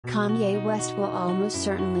Kanye West will almost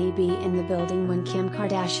certainly be in the building when Kim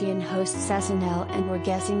Kardashian hosts SNL, and we're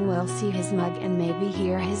guessing we'll see his mug and maybe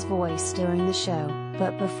hear his voice during the show.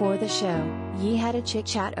 But before the show, Ye had a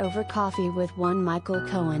chit-chat over coffee with one Michael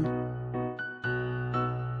Cohen.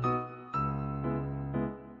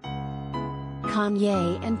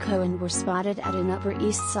 Kanye and Cohen were spotted at an Upper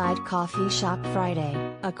East Side coffee shop Friday,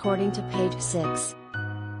 according to Page 6.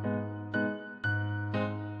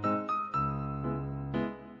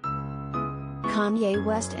 Kanye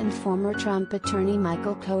West and former Trump attorney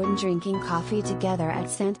Michael Cohen drinking coffee together at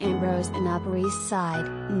St. Ambrose in Upper East Side,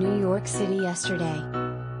 New York City yesterday.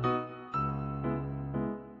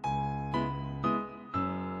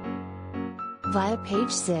 Via Page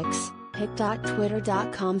 6,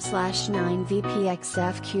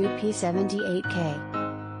 pic.twitter.com/9vpxfqp78k.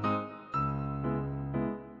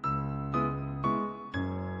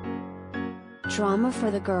 Drama for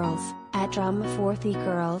the Girls, at Drama for the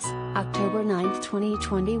Girls, October 9,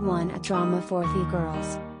 2021 at Drama for the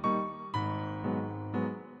Girls.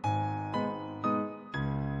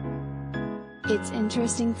 It's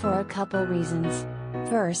interesting for a couple reasons.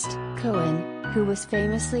 First, Cohen, who was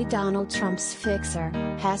famously Donald Trump's fixer,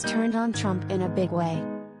 has turned on Trump in a big way.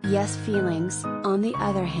 Yes, feelings, on the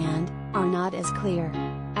other hand, are not as clear.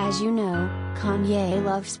 As you know, Kanye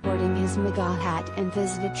loved sporting his MAGA hat and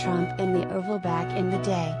visited Trump in the Oval back in the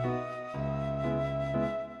day.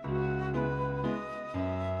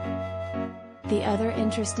 The other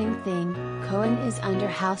interesting thing, Cohen is under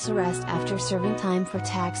house arrest after serving time for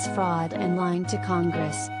tax fraud and lying to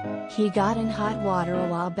Congress. He got in hot water a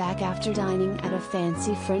while back after dining at a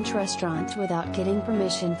fancy French restaurant without getting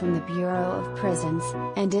permission from the Bureau of Prisons,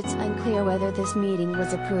 and it's unclear whether this meeting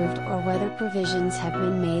was approved or whether provisions have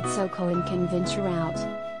been made so Cohen can venture out.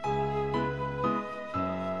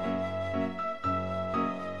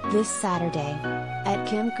 This Saturday, at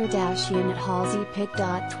Kim Kardashian at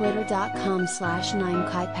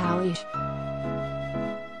halseypic.twitter.com/9kaiPalish.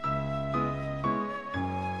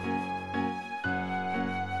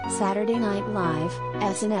 Saturday Night Live,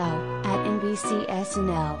 SNL, at NBC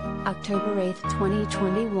SNL, October 8,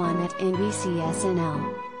 2021 at NBC SNL.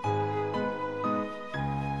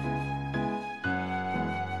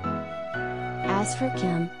 As for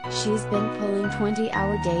Kim, she's been pulling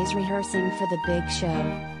 20-hour days rehearsing for the big show.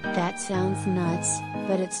 That sounds nuts,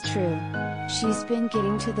 but it's true. She's been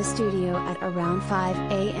getting to the studio at around 5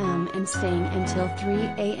 a.m. and staying until 3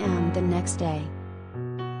 a.m. the next day.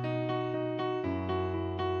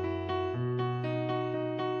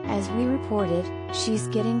 As we reported, she's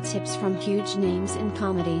getting tips from huge names in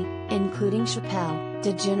comedy, including Chappelle,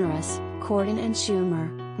 DeGeneres, Corden and Schumer,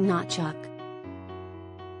 not Chuck.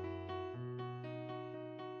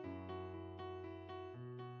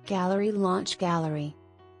 Gallery launch gallery.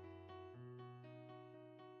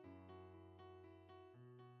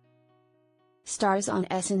 Stars on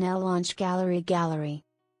SNL launch gallery.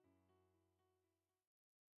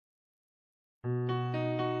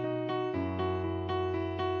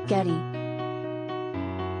 Getty.